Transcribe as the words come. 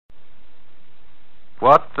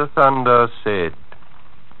What the thunder said.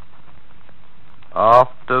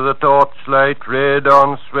 After the torchlight red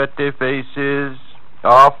on sweaty faces,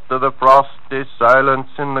 after the frosty silence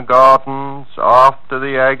in the gardens, after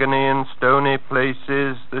the agony in stony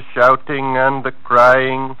places, the shouting and the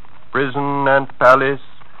crying, prison and palace,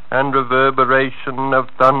 and reverberation of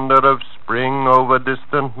thunder of spring over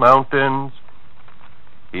distant mountains,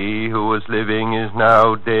 he who was living is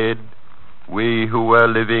now dead. We who were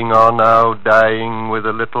living are now dying with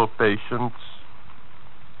a little patience.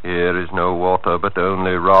 Here is no water but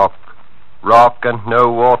only rock, rock and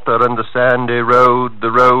no water, and the sandy road,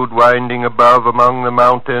 the road winding above among the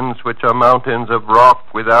mountains, which are mountains of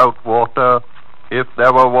rock without water. If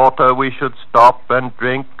there were water, we should stop and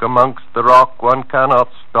drink. Amongst the rock one cannot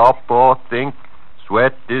stop or think.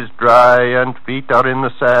 Sweat is dry and feet are in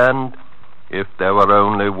the sand. If there were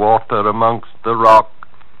only water amongst the rock,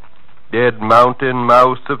 dead mountain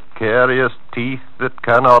mouse of carious teeth that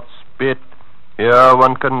cannot spit. Here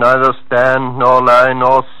one can neither stand nor lie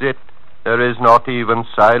nor sit. There is not even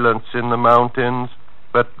silence in the mountains,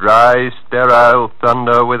 but dry, sterile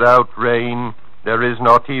thunder without rain. There is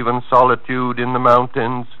not even solitude in the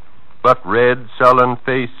mountains, but red, sullen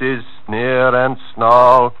faces sneer and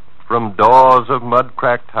snarl from doors of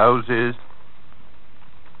mud-cracked houses.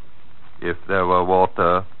 If there were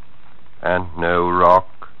water and no rock,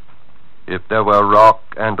 if there were rock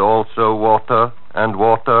and also water, and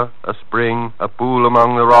water, a spring, a pool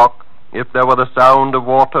among the rock, if there were the sound of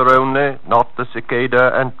water only, not the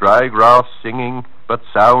cicada and dry grass singing, but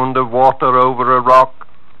sound of water over a rock,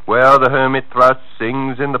 where the hermit thrush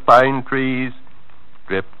sings in the pine trees,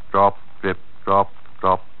 drip, drop, drop,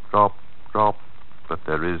 drop, drop, drop, but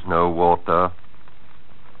there is no water.